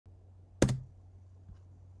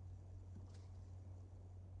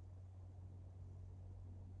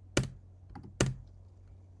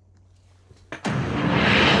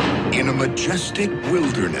In a majestic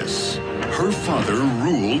wilderness, her father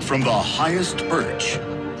ruled from the highest perch.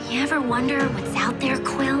 You ever wonder what's out there,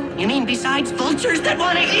 Quill? You mean besides vultures that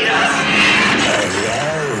want to eat us?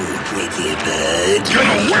 Hello, pretty bird. Get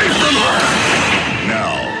away from her!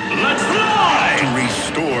 Now, Let's fly! to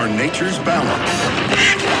restore nature's balance.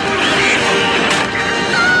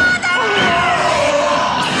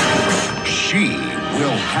 She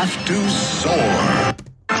will have to soar.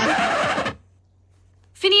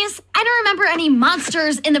 Phineas, I don't remember any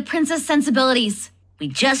monsters in the Princess Sensibilities. We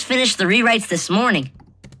just finished the rewrites this morning.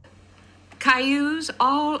 Caillou's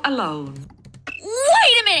all alone.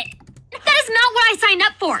 Wait a minute! That is not what I signed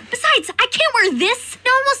up for. Besides, I can't wear this.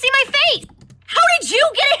 No one will see my face. How did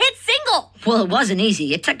you get a hit single? Well, it wasn't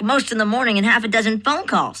easy. It took most in the morning and half a dozen phone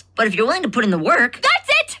calls. But if you're willing to put in the work... That's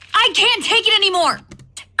it! I can't take it anymore.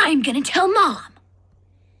 I'm gonna tell Mom.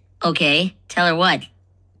 Okay, tell her what?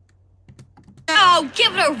 Oh,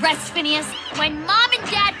 give it a rest, Phineas. When Mom and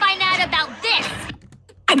Dad find out about this,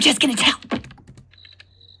 I'm just gonna tell.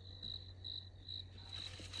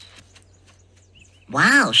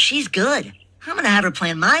 Wow, she's good. I'm gonna have her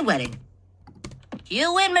plan my wedding.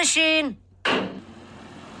 You win, machine.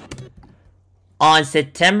 On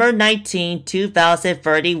September 19,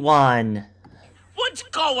 2031. What's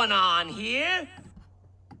going on here?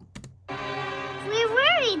 We're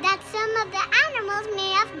worried that some of the animals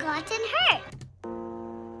may have gotten hurt.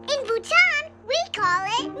 In Bhutan, we call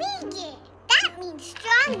it Mige. That means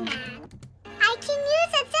strong man. I can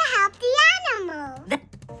use it to help the animal.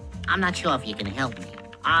 I'm not sure if you can help me.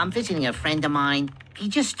 I'm visiting a friend of mine. He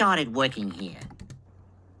just started working here.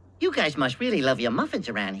 You guys must really love your muffins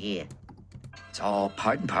around here. It's all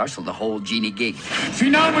part and parcel of the whole genie gig.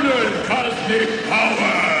 Phenomenal cosmic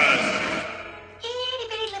powers!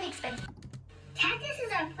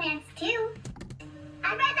 Cactuses are plants too.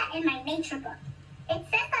 I read that in my nature book. It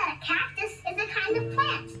says that a cactus is a kind of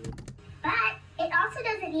plant. But it also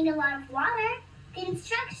doesn't need a lot of water. The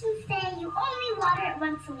instructions say you only water it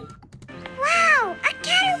once a week. Wow, a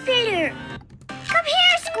caterpillar! Come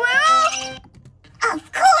here, squirrel!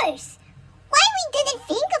 Of course! Why we didn't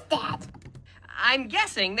think of that? I'm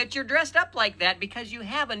guessing that you're dressed up like that because you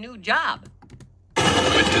have a new job.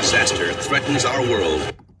 When disaster threatens our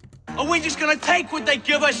world. Are we just gonna take what they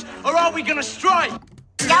give us, or are we gonna strike?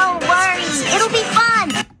 Don't worry, it'll be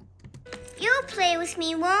fun! You'll play with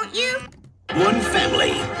me, won't you? One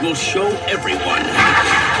family will show everyone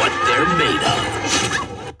what they're made of.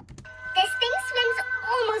 This thing swims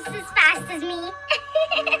almost as fast as me.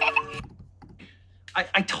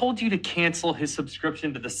 I told you to cancel his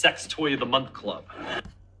subscription to the Sex Toy of the Month Club.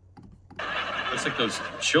 Looks like those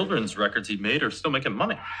children's records he made are still making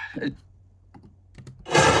money.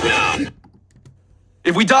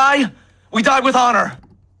 If we die with honor.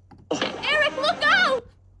 Eric, look out!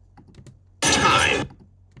 Time.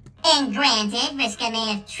 And granted, Vriska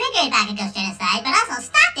may have triggered Bakugo's genocide, but also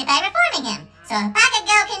stopped it by reforming him. So if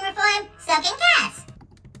Bakugo can reform, so can Cass.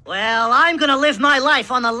 Well, I'm gonna live my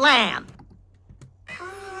life on the lam.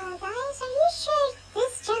 Guys, are you sure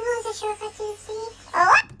this jungle is a shortcut to the sea?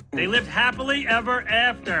 Oh? They lived happily ever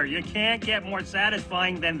after. You can't get more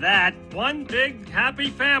satisfying than that. One big happy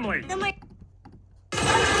family.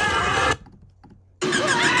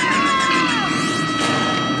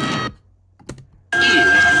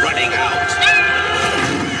 Running out.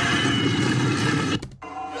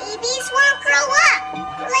 Babies won't grow up.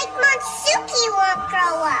 Like Monsuki won't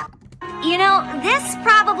grow up. You know, this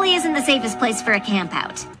probably isn't the safest place for a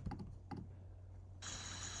campout.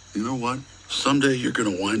 You know what? Someday you're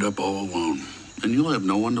gonna wind up all alone, and you'll have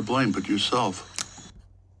no one to blame but yourself.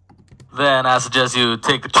 Then I suggest you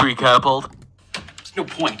take the tree coupled. There's no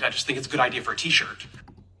point. I just think it's a good idea for a t-shirt.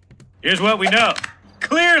 Here's what we know.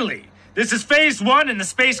 Clearly, this is phase 1 in the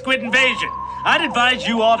Space Squid invasion. I'd advise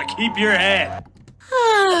you all to keep your head.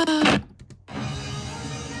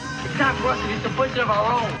 It's time for us to do some pushing of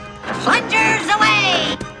our own. Plungers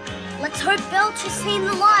away! Let's hope Belch has seen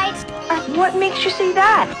the light. What makes you say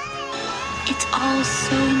that? It's all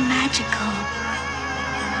so magical.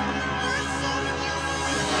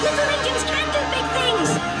 Little engines can do big things!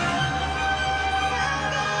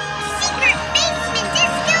 Secret basement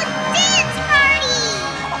disco dance party!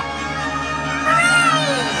 Hooray!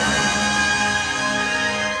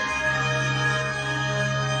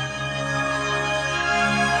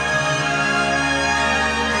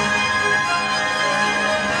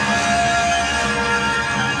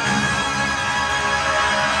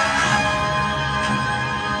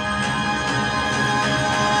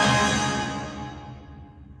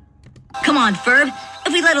 Come on, Ferb.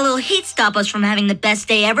 If we let a little heat stop us from having the best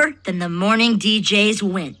day ever, then the morning DJs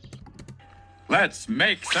win. Let's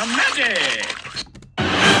make some magic!